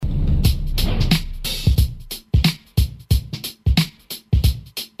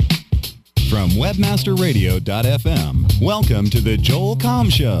from webmasterradio.fm, welcome to the Joel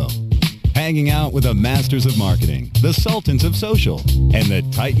Comm Show. Hanging out with the masters of marketing, the sultans of social, and the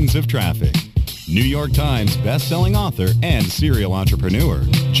titans of traffic. New York Times best-selling author and serial entrepreneur,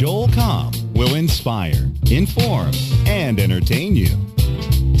 Joel Comm will inspire, inform, and entertain you.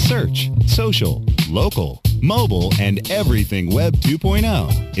 Search, social, local, mobile, and everything Web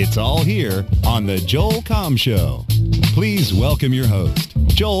 2.0. It's all here on the Joel Comm Show. Please welcome your host,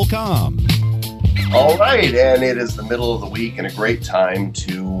 Joel Comm. All right, and it is the middle of the week and a great time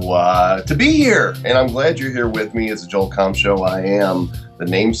to be here. And I'm glad you're here with me. It's the Joel Comm Show. I am the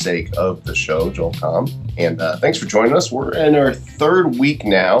namesake of the show, Joel Comm. And thanks for joining us. We're in our third week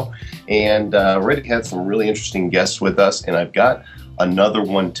now, and already had some really interesting guests with us. And I've got another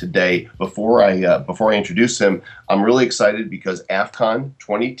one today. Before I introduce him, I'm really excited because AFCON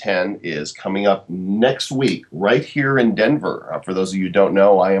 2010 is coming up next week right here in Denver. For those of you who don't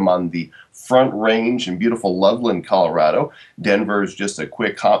know, I am on the Front Range in beautiful Loveland, Colorado. Denver is just a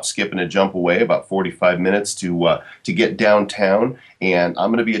quick hop, skip, and a jump away, about 45 minutes to get downtown. And I'm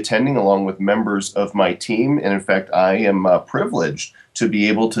going to be attending along with members of my team. And in fact, I am privileged to be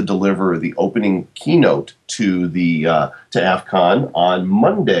able to deliver the opening keynote to AFCON on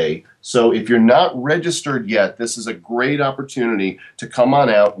Monday. So if you're not registered yet, this is a great opportunity to come on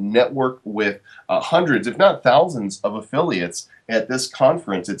out, network with hundreds, if not thousands, of affiliates at this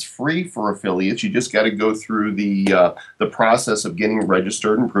conference. It's free for affiliates. You just got to go through the process of getting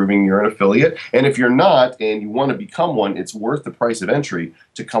registered and proving you're an affiliate. And if you're not and you want to become one, it's worth the price of entry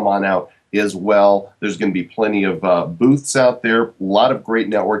to come on out as well. There's going to be plenty of booths out there, a lot of great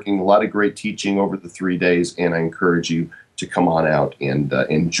networking, a lot of great teaching over the 3 days, and I encourage you to come on out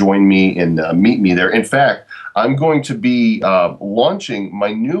and join me and meet me there. In fact, I'm going to be launching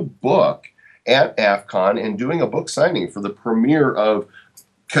my new book at AFCON and doing a book signing for the premiere of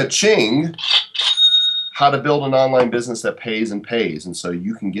Ka-Ching, How to Build an Online Business That Pays and Pays. And so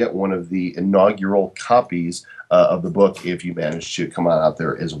you can get one of the inaugural copies of the book if you manage to come on out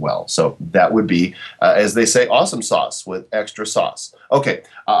there as well. So that would be, as they say, awesome sauce with extra sauce. Okay,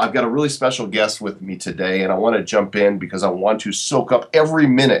 I've got a really special guest with me today, and I want to jump in because I want to soak up every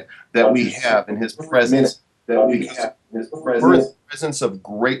minute that we have in his presence. Presence of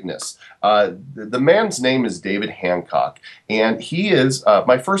greatness. The man's name is David Hancock, and he is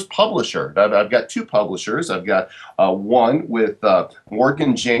my first publisher. I've got two publishers. I've got one with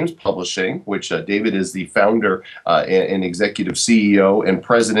Morgan James Publishing, which David is the founder and executive CEO and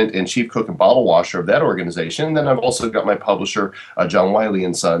president and chief cook and bottle washer of that organization. And then I've also got my publisher, John Wiley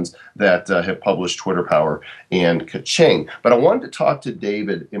and Sons, that have published Twitter Power and Ka-Ching. But I wanted to talk to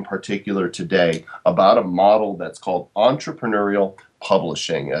David in particular today about a model that's called entrepreneurial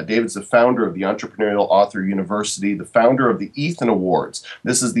publishing. David's the founder of the Entrepreneurial Author University, the founder of the Ethan Awards.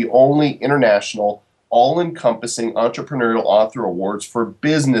 This is the only international all-encompassing entrepreneurial author awards for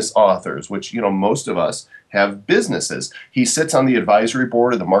business authors, which, most of us have businesses. He sits on the advisory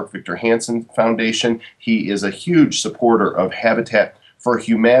board of the Mark Victor Hansen Foundation. He is a huge supporter of Habitat for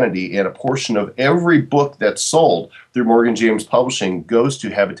Humanity, and a portion of every book that's sold through Morgan James Publishing goes to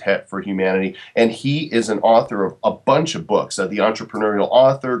Habitat for Humanity, and he is an author of a bunch of books. The Entrepreneurial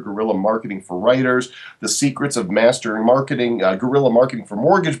Author, Guerrilla Marketing for Writers, The Secrets of Mastering Marketing, Guerrilla Marketing for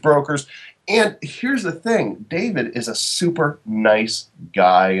Mortgage Brokers. And here's the thing, David is a super nice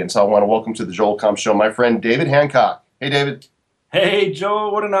guy, and so I want to welcome to the Joel Comm Show my friend David Hancock. Hey, David. Hey,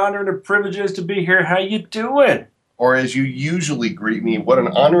 Joel, what an honor and a privilege it is to be here. How you doing? Or as you usually greet me, what an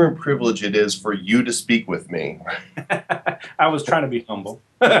honor and privilege it is for you to speak with me. I was trying to be humble.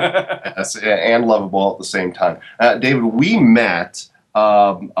 Yes, and lovable at the same time. David, we met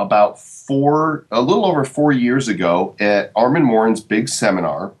about a little over 4 years ago at Armin Morin's big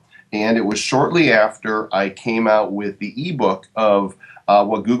seminar, and it was shortly after I came out with the ebook of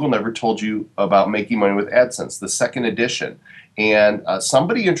What Google Never Told You About Making Money with AdSense, the second edition. And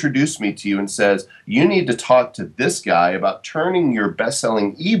somebody introduced me to you and says, you need to talk to this guy about turning your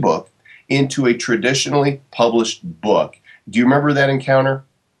best-selling ebook into a traditionally published book. Do you remember that encounter?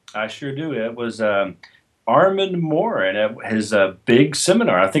 I sure do. It was Armin Morin at his big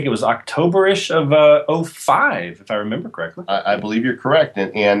seminar. I think it was October-ish of 2005, if I remember correctly. I believe you're correct.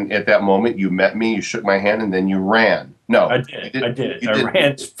 And at that moment, you met me, you shook my hand, and then you ran. No, I did. I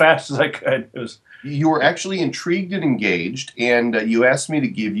ran as fast as I could. You were actually intrigued and engaged, and you asked me to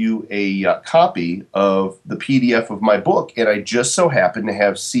give you a copy of the PDF of my book, and I just so happened to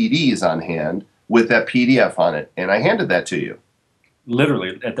have CDs on hand with that PDF on it, and I handed that to you.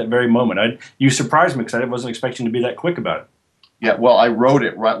 Literally, at that very moment. You surprised me because I wasn't expecting to be that quick about it. Yeah, well, I wrote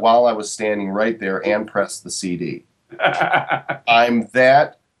it right while I was standing right there and pressed the CD. I'm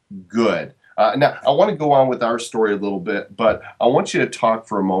that good. Now, I want to go on with our story a little bit, but I want you to talk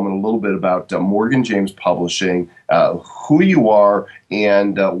for a moment a little bit about Morgan James Publishing, who you are,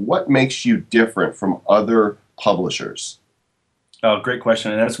 and what makes you different from other publishers. Oh, great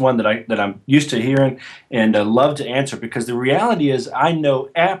question, and that's one that I'm used to hearing and love to answer, because the reality is I know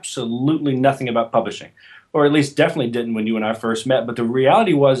absolutely nothing about publishing, or at least definitely didn't when you and I first met. But the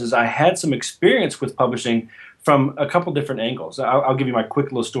reality is I had some experience with publishing from a couple different angles. I'll give you my quick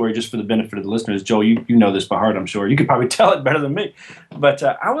little story just for the benefit of the listeners. Joel, you know this by heart, I'm sure. You could probably tell it better than me. But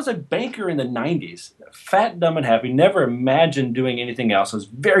I was a banker in the 90s, fat, dumb, and happy, never imagined doing anything else. I was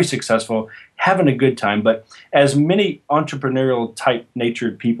very successful, having a good time. But as many entrepreneurial type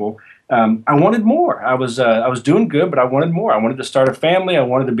natured people, I wanted more. I was doing good, but I wanted more. I wanted to start a family. I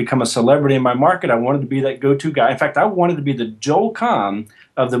wanted to become a celebrity in my market. I wanted to be that go-to guy. In fact, I wanted to be the Joel Comm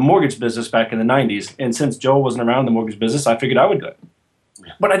of the mortgage business back in the 90s. And since Joel wasn't around in the mortgage business, I figured I would do it.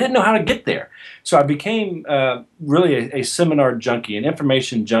 But I didn't know how to get there. So I became really a seminar junkie, an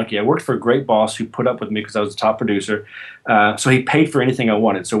information junkie. I worked for a great boss who put up with me because I was a top producer. So he paid for anything I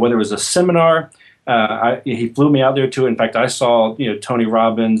wanted. So whether it was a seminar, he flew me out there too. In fact, I saw Tony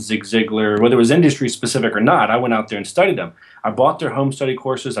Robbins, Zig Ziglar, whether it was industry specific or not. I went out there and studied them. I bought their home study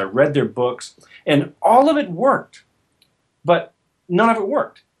courses. I read their books, and all of it worked, but none of it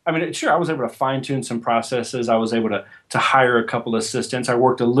worked. I mean, sure, I was able to fine tune some processes. I was able to hire a couple assistants. I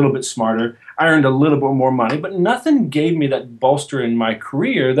worked a little bit smarter. I earned a little bit more money, but nothing gave me that bolster in my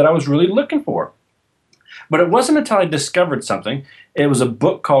career that I was really looking for. But it wasn't until I discovered something. It was a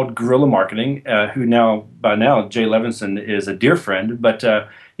book called Guerrilla Marketing, by now, Jay Levinson is a dear friend. But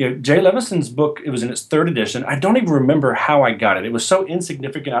Jay Levinson's book, it was in its third edition. I don't even remember how I got it. It was so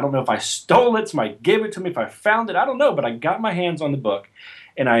insignificant. I don't know if I stole it, somebody gave it to me, if I found it. I don't know, but I got my hands on the book,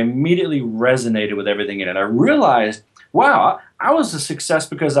 and I immediately resonated with everything in it. I realized, wow, I was a success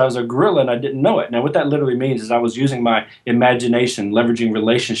because I was a guerrilla and I didn't know it. Now, what that literally means is I was using my imagination, leveraging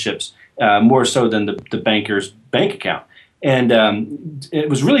relationships, more so than the banker's bank account. And it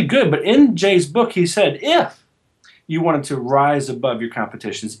was really good. But in Jay's book, he said, if you wanted to rise above your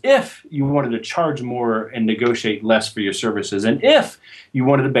competitions, if you wanted to charge more and negotiate less for your services, and if you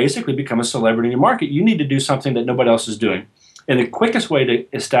wanted to basically become a celebrity in your market, you need to do something that nobody else is doing. And the quickest way to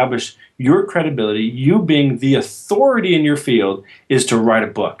establish your credibility, you being the authority in your field, is to write a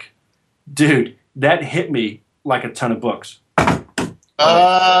book. Dude, that hit me like a ton of books.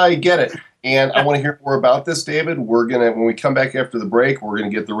 I get it. And I want to hear more about this, David. When we come back after the break, we're going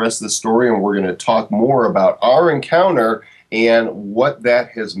to get the rest of the story, and we're going to talk more about our encounter and what that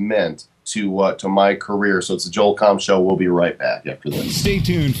has meant to my career. So it's the Joel Comm Show. We'll be right back after this. Stay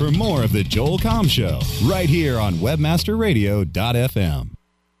tuned for more of the Joel Comm Show right here on webmasterradio.fm.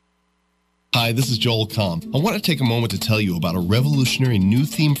 Hi, this is Joel Comm. I want to take a moment to tell you about a revolutionary new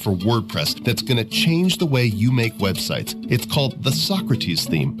theme for WordPress that's going to change the way you make websites. It's called the Socrates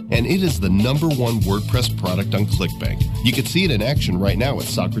theme, and it is the #1 WordPress product on ClickBank. You can see it in action right now at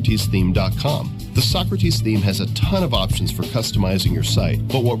socratestheme.com. The Socrates theme has a ton of options for customizing your site,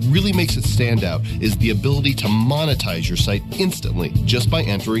 but what really makes it stand out is the ability to monetize your site instantly just by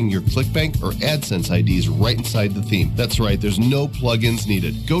entering your ClickBank or AdSense IDs right inside the theme. That's right, there's no plugins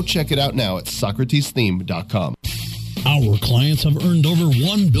needed. Go check it out now at socratestheme.com. Our clients have earned over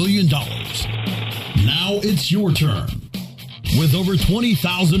 $1 billion. Now it's your turn. With over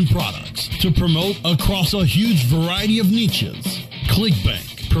 20,000 products to promote across a huge variety of niches,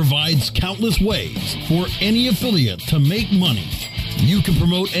 ClickBank provides countless ways for any affiliate to make money. You can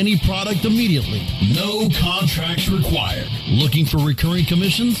promote any product immediately. No contracts required. Looking for recurring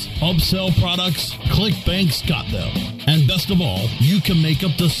commissions? Upsell products? ClickBank's got them. And best of all, you can make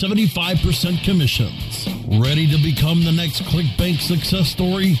up to 75% commissions. Ready to become the next ClickBank success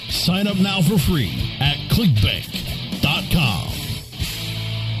story? Sign up now for free at clickbank.com.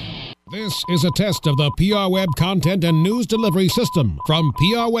 This is a test of the PR Web content and news delivery system from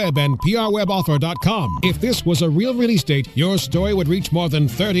PR Web and PRWebAuthor.com. If this was a real release date, your story would reach more than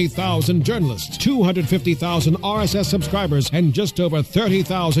 30,000 journalists, 250,000 RSS subscribers, and just over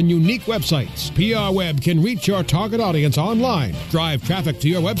 30,000 unique websites. PR Web can reach your target audience online, drive traffic to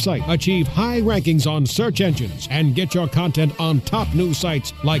your website, achieve high rankings on search engines, and get your content on top news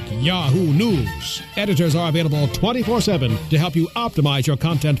sites like Yahoo News. Editors are available 24/7 to help you optimize your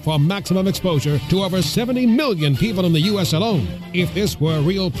content for maximum exposure to over 70 million people in the U.S. alone. If this were a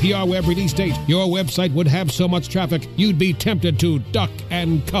real PR Web release date, your website would have so much traffic, you'd be tempted to duck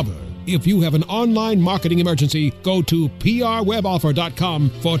and cover. If you have an online marketing emergency, go to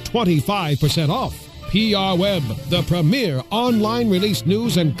PRWebOffer.com for 25% off. PR Web, the premier online release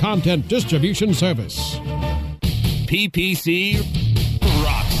news and content distribution service. PPC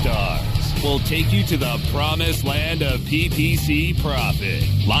Rockstars. will take you to the promised land of PPC profit.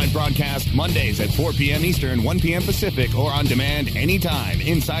 Live broadcast Mondays at 4 p.m. Eastern, 1 p.m. Pacific, or on demand anytime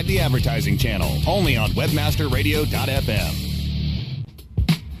inside the advertising channel. Only on webmasterradio.fm.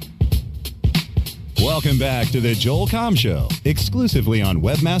 Welcome back to the Joel Comm Show, exclusively on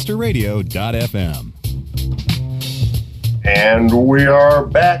webmasterradio.fm. And we are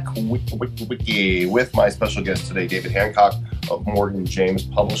back with my special guest today, David Hancock of Morgan James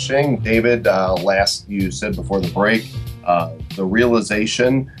Publishing. David, last you said before the break, the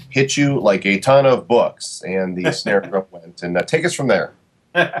realization hit you like a ton of books, and the snare drum went. And take us from there.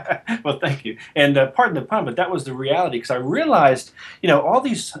 Well, thank you. And pardon the pun, but that was the reality, because I realized, all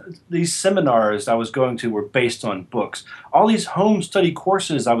these seminars I was going to were based on books. All these home study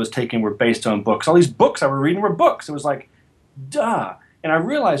courses I was taking were based on books. All these books I was reading were books. It was like, duh. And I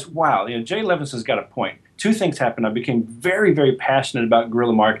realized, wow, Jay Levinson's got a point. Two things happened. I became very, very passionate about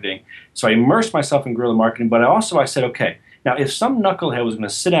guerrilla marketing. So I immersed myself in guerrilla marketing, but I said, okay, now if some knucklehead was going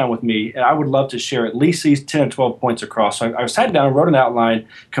to sit down with me, I would love to share at least these 10 or 12 points across. So I sat down, wrote an outline,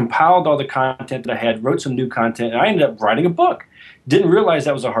 compiled all the content that I had, wrote some new content, and I ended up writing a book. Didn't realize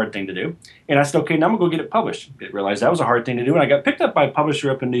that was a hard thing to do. And I said, okay, now I'm going to go get it published. Didn't realize that was a hard thing to do. And I got picked up by a publisher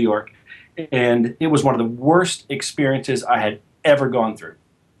up in New York, and it was one of the worst experiences I had ever gone through.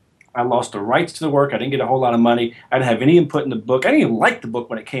 I lost the rights to the work. I didn't get a whole lot of money. I didn't have any input in the book. I didn't even like the book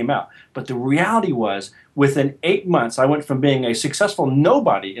when it came out. But the reality was, within 8 months, I went from being a successful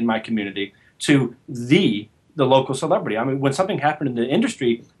nobody in my community to the local celebrity. I mean, when something happened in the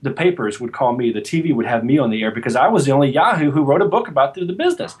industry, the papers would call me, the TV would have me on the air, because I was the only Yahoo who wrote a book about the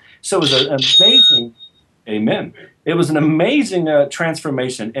business. So it was an amazing, amen. It was an amazing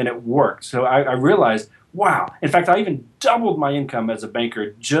transformation, and it worked. So I realized, wow. In fact, I even doubled my income as a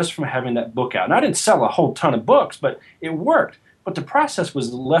banker just from having that book out. And I didn't sell a whole ton of books, but it worked. But the process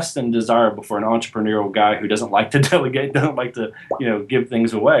was less than desirable for an entrepreneurial guy who doesn't like to delegate, doesn't like to, give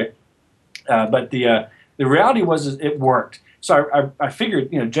things away. But the reality was it worked. So I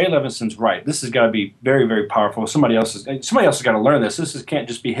figured, Jay Levinson's right. This has got to be very, very powerful. Somebody else has got to learn this. Can't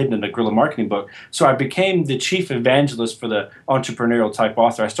just be hidden in a guerrilla marketing book. So I became the chief evangelist for the entrepreneurial type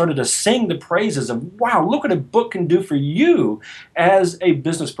author. I started to sing the praises of, wow, look what a book can do for you as a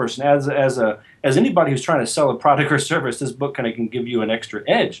business person, as anybody who's trying to sell a product or service. This book kind of can give you an extra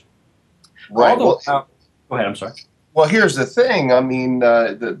edge. Right. Go ahead. I'm sorry. Well, here's the thing. I mean,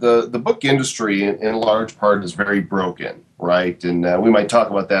 the book industry in large part is very broken, right? And we might talk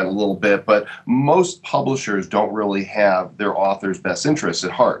about that in a little bit, but most publishers don't really have their author's best interests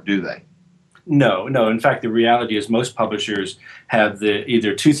at heart, do they? No. In fact, the reality is most publishers have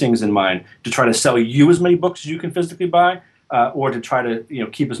either two things in mind: to try to sell you as many books as you can physically buy, or to try to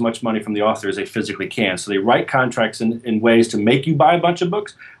keep as much money from the author as they physically can. So they write contracts in ways to make you buy a bunch of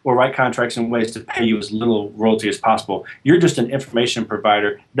books, or write contracts in ways to pay you as little royalty as possible. You're just an information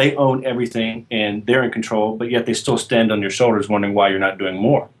provider. They own everything, and they're in control, but yet they still stand on your shoulders wondering why you're not doing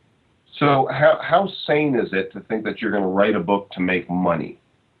more. So how sane is it to think that you're going to write a book to make money?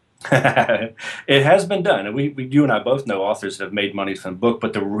 It has been done. And you and I both know authors that have made money from the book,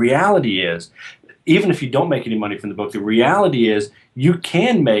 but the reality is, even if you don't make any money from the book, the reality is you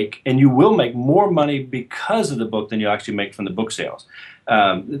can make and you will make more money because of the book than you actually make from the book sales.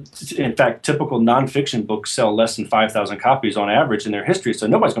 In fact, typical nonfiction books sell less than 5,000 copies on average in their history, so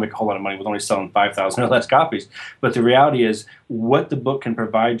nobody's going to make a whole lot of money with only selling 5,000 or less copies. But the reality is what the book can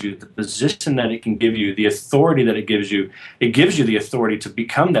provide you, the position that it can give you, the authority that it gives you the authority to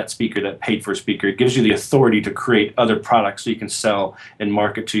become that speaker, that paid-for speaker. It gives you the authority to create other products so you can sell and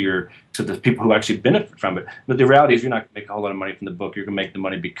market to the people who actually benefit from it. But the reality is you're not going to make a whole lot of money from the book. You're going to make the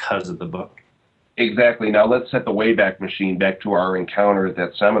money because of the book. Exactly. Now let's set the Wayback Machine back to our encounter at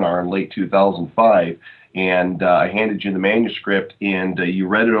that seminar in late 2005. And I handed you the manuscript, and you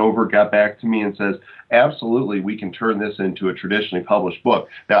read it over, got back to me and says, absolutely, we can turn this into a traditionally published book.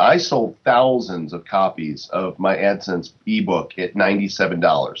 Now, I sold thousands of copies of my AdSense ebook at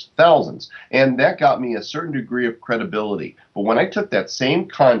 $97, thousands. And that got me a certain degree of credibility. But when I took that same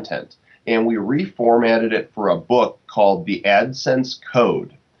content and we reformatted it for a book called The AdSense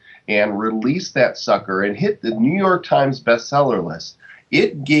Code, and released that sucker and hit the New York Times bestseller list,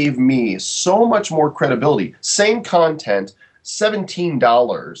 it gave me so much more credibility. Same content,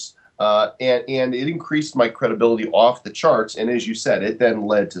 $17, and it increased my credibility off the charts. And as you said, it then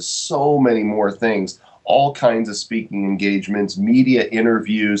led to so many more things, all kinds of speaking engagements, media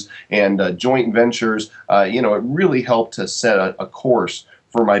interviews, and joint ventures. It really helped to set a course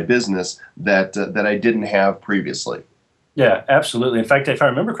for my business that I didn't have previously. Yeah, absolutely. In fact, if I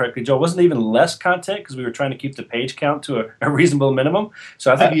remember correctly, Joel, wasn't even less content because we were trying to keep the page count to a reasonable minimum.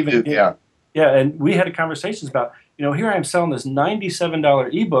 So I think Yeah, and we had conversations about, here I am selling this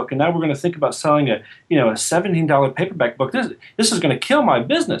 $97 ebook, and now we're going to think about selling a $17 paperback book. This is going to kill my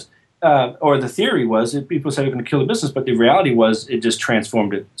business. Or the theory was that people said it was going to kill the business, but the reality was it just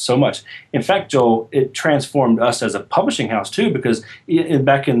transformed it so much. In fact, Joel, it transformed us as a publishing house too, because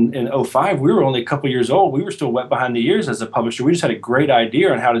back in 2005, we were only a couple years old. We were still wet behind the ears as a publisher. We just had a great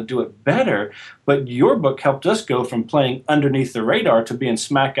idea on how to do it better. But your book helped us go from playing underneath the radar to being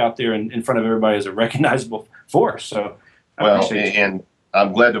smack out there in front of everybody as a recognizable force. So, and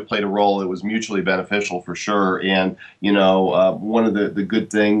I'm glad to have played a role. It was mutually beneficial for sure. And, one of the good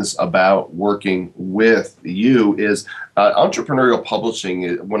things about working with you is entrepreneurial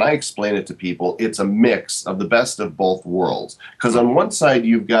publishing. When I explain it to people, it's a mix of the best of both worlds. Because on one side,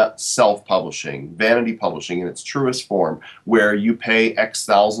 you've got self-publishing, vanity publishing in its truest form, where you pay X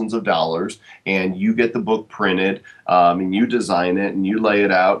thousands of dollars and you get the book printed and you design it and you lay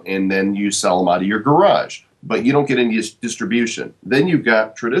it out and then you sell them out of your garage. But you don't get any distribution. Then you've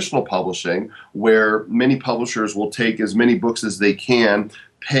got traditional publishing, where many publishers will take as many books as they can,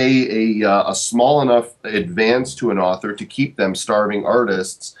 pay a small enough advance to an author to keep them starving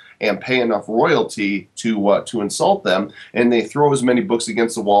artists, and pay enough royalty to insult them, and they throw as many books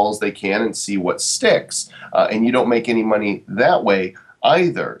against the wall as they can and see what sticks. And you don't make any money that way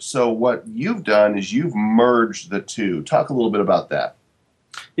either. So what you've done is you've merged the two. Talk a little bit about that.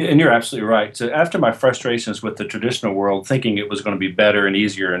 Yeah, and you're absolutely right. So after my frustrations with the traditional world, thinking it was going to be better and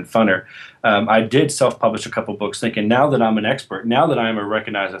easier and funner, I did self-publish a couple books thinking, now that I'm an expert, now that I'm a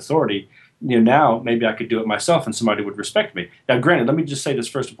recognized authority, now maybe I could do it myself and somebody would respect me. Now, granted, let me just say this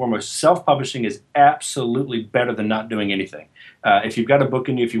first and foremost, self-publishing is absolutely better than not doing anything. If you've got a book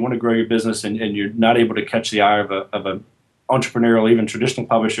in you, if you want to grow your business and you're not able to catch the eye of a entrepreneurial, even traditional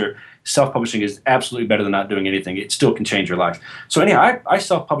publisher, self-publishing is absolutely better than not doing anything. It still can change your life. So anyhow, I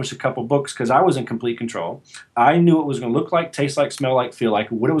self-published a couple books because I was in complete control. I knew what it was going to look like, taste like, smell like, feel like,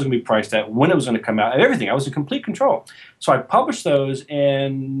 what it was going to be priced at, when it was going to come out, everything. I was in complete control. So I published those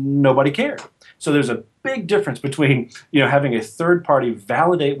and nobody cared. So there's a big difference between having a third party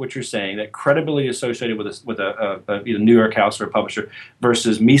validate what you're saying, that credibility associated with a New York house or a publisher,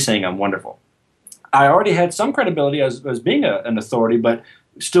 versus me saying I'm wonderful. I already had some credibility as being an authority, but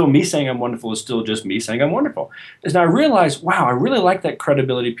still me saying I'm wonderful is still just me saying I'm wonderful. And I realized, wow, I really like that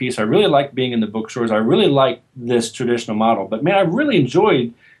credibility piece. I really like being in the bookstores. I really like this traditional model. But man, I really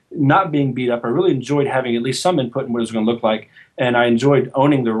enjoyed not being beat up. I really enjoyed having at least some input in what it was going to look like. And I enjoyed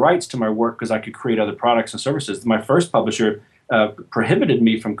owning the rights to my work because I could create other products and services. My first publisher prohibited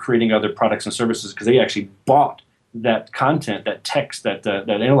me from creating other products and services because they actually bought that content, that text, that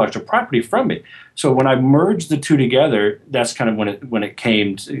intellectual property from me. So when I merged the two together, that's kind of when it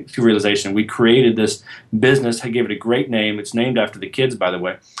came to realization. We created this business. I gave it a great name. It's named after the kids, by the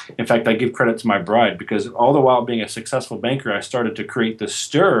way. In fact, I give credit to my bride because all the while being a successful banker, I started to create this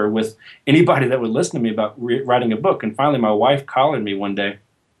stir with anybody that would listen to me about writing a book. And finally, my wife collared me one day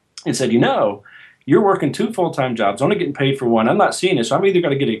and said, you're working 2 full-time jobs, only getting paid for one. I'm not seeing it, so I'm either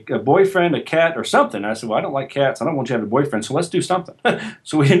going to get a boyfriend, a cat, or something. I said, well, I don't like cats. I don't want you to have a boyfriend, so let's do something.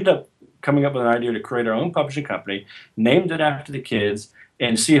 So we ended up coming up with an idea to create our own publishing company, named it after the kids,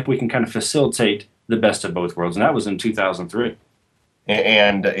 and see if we can kind of facilitate the best of both worlds. And that was in 2003.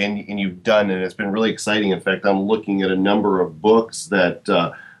 And you've done, and it's been really exciting. In fact, I'm looking at a number of books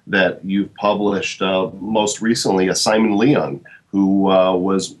that you've published. Most recently, Simon Leung, who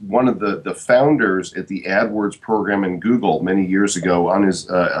was one of the founders at the AdWords program in Google many years ago, on his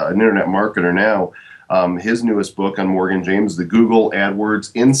an internet marketer now. His newest book on Morgan James, The Google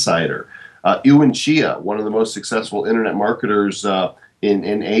AdWords Insider. Ewan Chia, one of the most successful internet marketers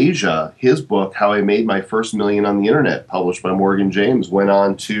in Asia, his book, How I Made My First Million on the Internet, published by Morgan James, went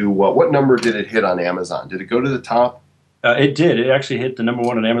on to, what number did it hit on Amazon? Did it go to the top? It did. It actually hit the number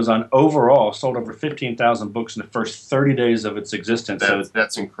one on Amazon overall, sold over 15,000 books in the first 30 days of its existence.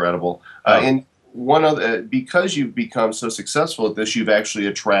 That's incredible. And one other, because you've become so successful at this, you've actually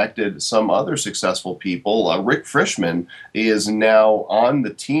attracted some other successful people. Rick Frischman is now on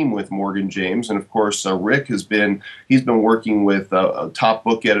the team with Morgan James, and of course, Rick he's been working with top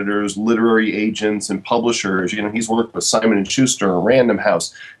book editors, literary agents, and publishers. He's worked with Simon & Schuster and Random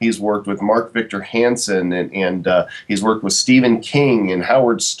House. He's worked with Mark Victor Hansen, and he's worked with Stephen King and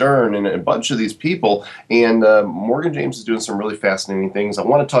Howard Stern and a bunch of these people. And Morgan James is doing some really fascinating things. I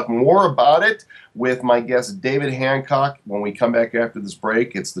want to talk more about it with my guest, David Hancock. When we come back after this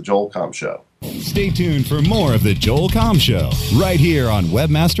break, it's The Joel Comm Show. Stay tuned for more of The Joel Comm Show right here on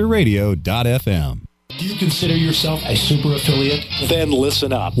webmasterradio.fm. Do you consider yourself a super affiliate? Then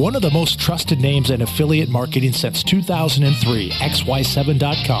listen up. One of the most trusted names in affiliate marketing since 2003,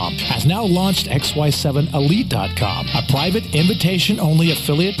 XY7.com, has now launched XY7Elite.com, a private invitation-only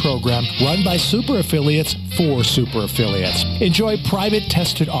affiliate program run by super affiliates for super affiliates. Enjoy private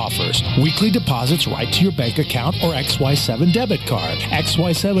tested offers, weekly deposits right to your bank account or XY7 debit card,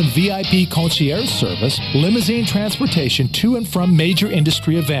 XY7 VIP concierge service, limousine transportation to and from major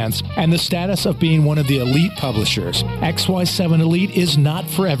industry events, and the status of being one of the elite publishers. XY7 Elite is not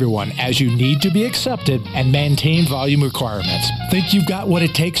for everyone, as you need to be accepted and maintain volume requirements. Think you've got what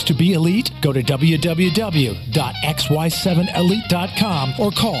it takes to be elite? Go to www.xy7elite.com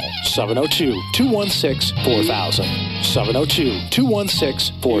or call 702-216-4000.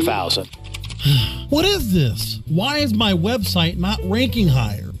 702-216-4000. What is this? Why is my website not ranking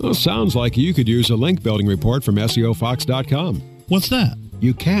higher? Well, sounds like you could use a link building report from SEOFox.com. What's that?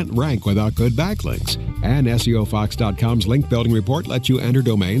 You can't rank without good backlinks. And SEOFox.com's link building report lets you enter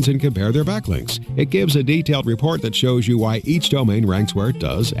domains and compare their backlinks. It gives a detailed report that shows you why each domain ranks where it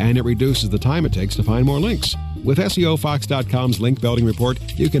does, and it reduces the time it takes to find more links. With SEOFox.com's link building report,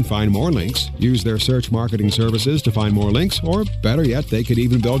 you can find more links, use their search marketing services to find more links, or better yet, they could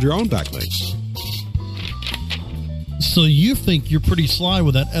even build your own backlinks. So you think you're pretty sly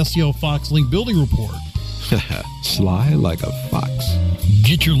with that SEO Fox link building report? Sly like a fox.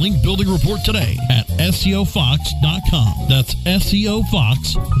 Get your link building report today at SEOFox.com. That's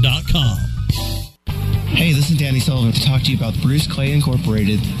SEOFox.com. Hey, this is Danny Sullivan to talk to you about Bruce Clay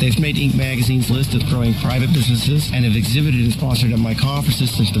Incorporated. They've made Inc. Magazine's list of growing private businesses and have exhibited and sponsored at my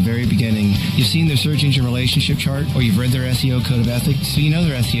conferences since the very beginning. You've seen their search engine relationship chart, or you've read their SEO code of ethics, so you know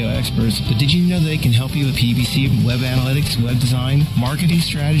they're SEO experts. But did you know they can help you with PPC, web analytics, web design, marketing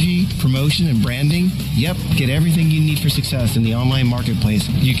strategy, promotion, and branding? Yep, get everything you need for success in the online marketplace.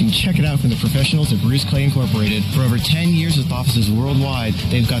 You can check it out from the professionals at Bruce Clay Incorporated. For over 10 years with offices worldwide,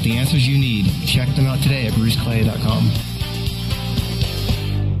 they've got the answers you need. Check them out today at bruceclay.com.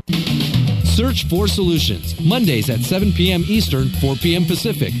 Search for Solutions, Mondays at 7 p.m. Eastern, 4 p.m.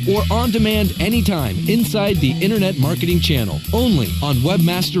 Pacific, or on demand anytime inside the Internet Marketing Channel, only on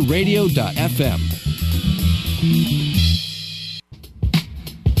webmasterradio.fm.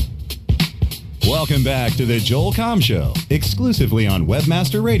 Welcome back to the Joel Comm Show, exclusively on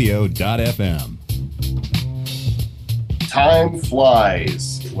webmasterradio.fm. Time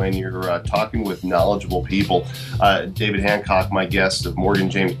flies when you're talking with knowledgeable people. David Hancock, my guest of Morgan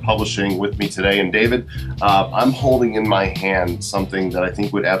James Publishing, with me today. And David, I'm holding in my hand something that I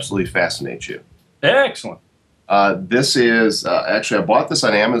think would absolutely fascinate you. Excellent. This is, actually, I bought this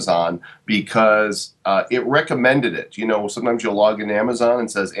on Amazon because it recommended it. You know, sometimes you'll log into Amazon and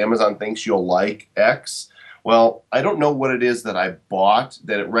says, Amazon thinks you'll like X. Well, I don't know what it is that I bought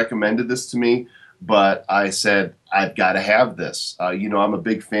that it recommended this to me, but I said, I've got to have this. You know, I'm a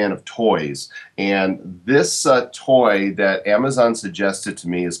big fan of toys. And this toy that Amazon suggested to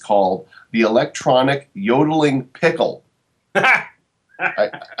me is called the electronic yodeling pickle. I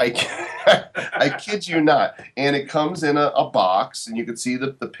kid you not. And it comes in a box, and you can see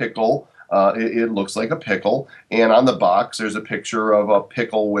the pickle. It looks like a pickle. And on the box, there's a picture of a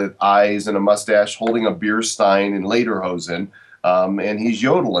pickle with eyes and a mustache holding a beer stein in lederhosen. And he's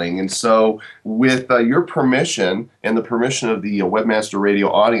yodeling. And so with your permission and the permission of the Webmaster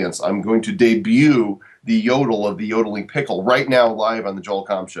Radio audience, I'm going to debut the yodel of the yodeling pickle right now live on the Joel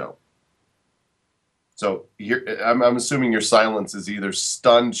Comm Show. So I'm assuming your silence is either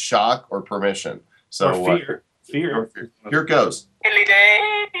stunned shock or permission. So or fear. Fear. Here it goes.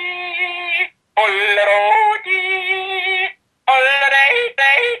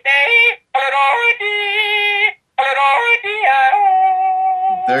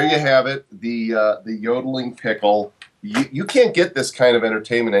 There you have it, the yodeling pickle. You can't get this kind of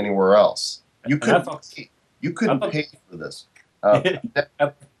entertainment anywhere else. You couldn't pay for this. I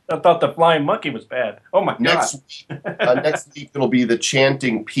thought the flying monkey was bad. Oh my God! Next week it'll be the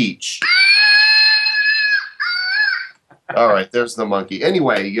chanting peach. All right, there's the monkey.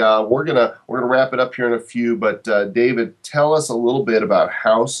 Anyway, we're gonna wrap it up here in a few. But David, tell us a little bit about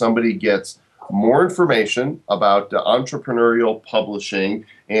how somebody gets more information about entrepreneurial publishing,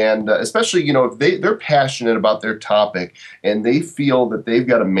 and especially, you know, if they're passionate about their topic and they feel that they've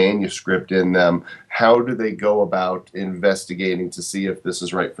got a manuscript in them, how do they go about investigating to see if this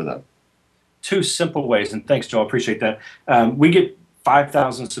is right for them? Two simple ways, and thanks, Joe. I appreciate that. We get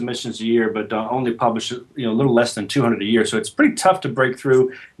 5,000 submissions a year, but only publish a little less than 200 a year. So it's pretty tough to break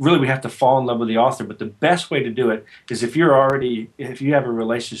through. Really, we have to fall in love with the author. But the best way to do it is if you have a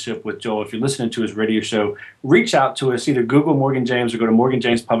relationship with Joel, if you're listening to his radio show, reach out to us. Either Google Morgan James or go to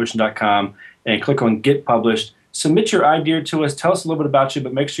morganjamespublishing.com and click on Get Published. Submit your idea to us. Tell us a little bit about you,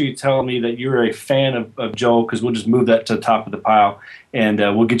 but make sure you tell me that you're a fan of Joel, because we'll just move that to the top of the pile, and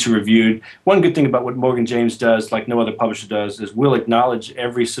we'll get you reviewed. One good thing about what Morgan James does, like no other publisher does, is we'll acknowledge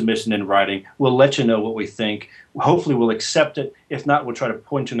every submission in writing. We'll let you know what we think. Hopefully we'll accept it. If not, we'll try to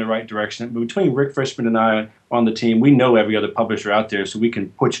point you in the right direction. But between Rick Frischman and I on the team, we know every other publisher out there, so we can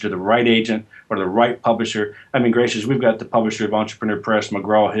put you to the right agent or the right publisher. I mean, gracious, we've got the publisher of Entrepreneur Press,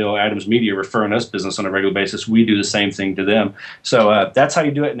 McGraw-Hill, Adams Media, referring us business on a regular basis. We do the same thing to them. So that's how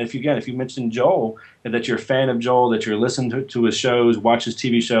you do it. And if you mention Joel, and that you're a fan of Joel, that you're listening to his shows, watch his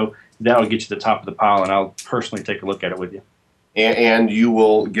TV show, that'll get you to the top of the pile, and I'll personally take a look at it with you. And you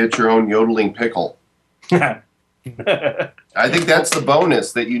will get your own yodeling pickle. I think that's the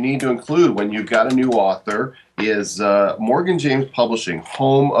bonus that you need to include when you've got a new author is Morgan James Publishing,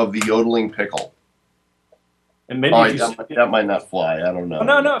 home of the yodeling pickle. And maybe that might not fly. I don't know.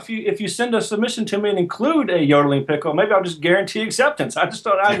 No. If you send a submission to me and include a yodeling pickle, maybe I'll just guarantee acceptance.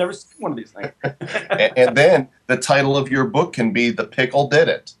 I've never seen one of these things. and then the title of your book can be "The Pickle Did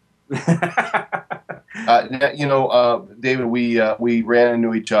It." David, we ran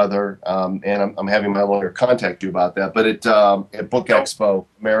into each other, and I'm having my lawyer contact you about that. But at Book Expo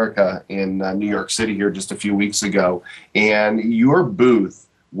America in New York City here just a few weeks ago, and your booth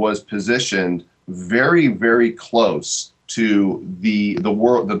was positioned very, very close to the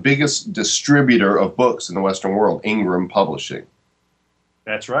biggest distributor of books in the Western world, Ingram Publishing.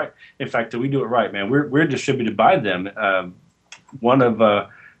 That's right. In fact, we do it right, man. We're distributed by them. One of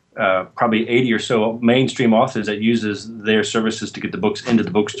probably 80 or so mainstream authors that uses their services to get the books into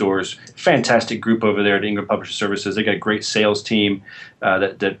the bookstores. Fantastic group over there at Ingram Publisher Services. They got a great sales team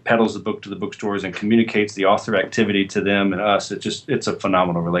that peddles the book to the bookstores and communicates the author activity to them and us. It's a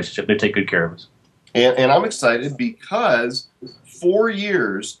phenomenal relationship. They take good care of us. And I'm excited because 4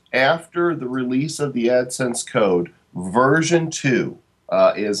 years after the release of the AdSense code, version 2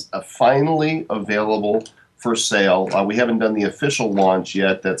 is finally available for sale. We haven't done the official launch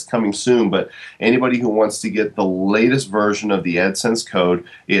yet. That's coming soon, but anybody who wants to get the latest version of the AdSense code,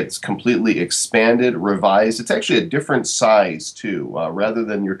 it's completely expanded, revised. It's actually a different size too, rather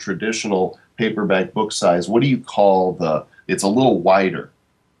than your traditional paperback book size. What do you call it's a little wider?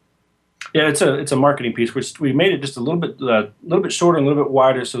 Yeah, it's a marketing piece. We made it just a little bit shorter and a little bit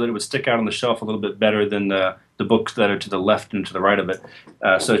wider so that it would stick out on the shelf a little bit better than the books that are to the left and to the right of it.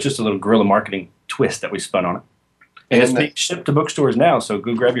 So it's just a little guerrilla marketing twist that we spun on it. And it's being shipped to bookstores now, so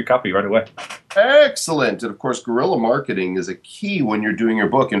go grab your copy right away. Excellent. And, of course, guerrilla marketing is a key when you're doing your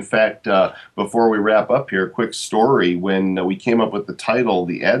book. In fact, before we wrap up here, a quick story. When we came up with the title,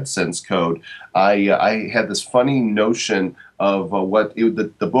 the AdSense code, I had this funny notion of what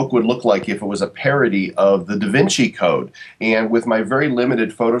the book would look like if it was a parody of the Da Vinci Code. And with my very limited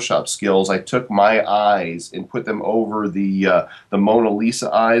Photoshop skills, I took my eyes and put them over the Mona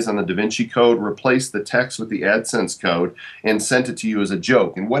Lisa eyes on the Da Vinci Code, replaced the text with the AdSense code, and sent it to you as a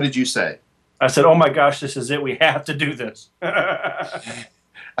joke. And what did you say? I said, "Oh my gosh, this is it. We have to do this."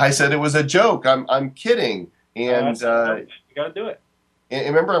 I said it was a joke. I'm kidding. And you got to do it. And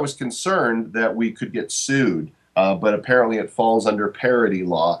remember, I was concerned that we could get sued. But apparently it falls under parody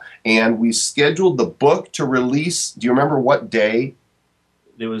law. And we scheduled the book to release. Do you remember what day?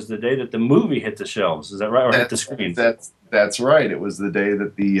 It was the day that the movie hit the shelves. Is that right? Or hit the screen? That's right. It was the day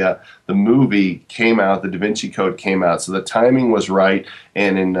that the movie came out, the Da Vinci Code came out. So the timing was right.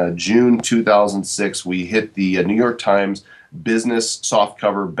 And in June 2006, we hit the New York Times Business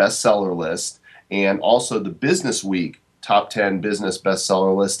Softcover bestseller list, and also the Business Week Top 10 Business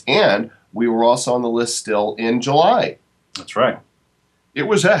Bestseller list. And we were also on the list still in July. That's right. It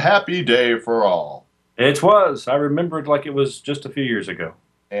was a happy day for all. It was. I remember it like it was just a few years ago.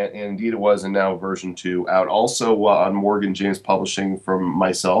 And indeed it was, and now version 2 out. Also on Morgan James Publishing from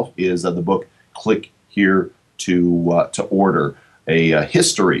myself is the book Click Here to Order, a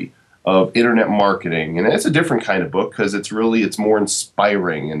history of internet marketing. And it's a different kind of book because it's more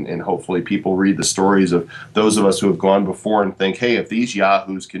inspiring, and hopefully people read the stories of those of us who have gone before and think, hey, if these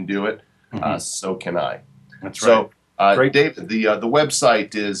yahoos can do it, so can I. That's right. So, David, the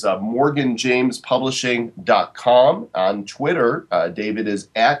website is morganjamespublishing.com. On Twitter, David is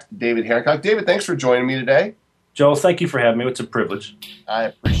at David Hancock. David, thanks for joining me today. Joel, thank you for having me. It's a privilege. I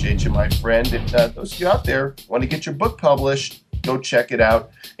appreciate you, my friend. If those of you out there want to get your book published, go check it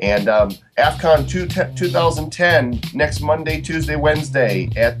out. And AFCON 2010, next Monday, Tuesday, Wednesday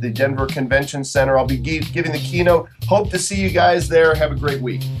at the Denver Convention Center. I'll be giving the keynote. Hope to see you guys there. Have a great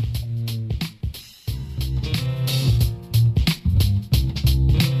week.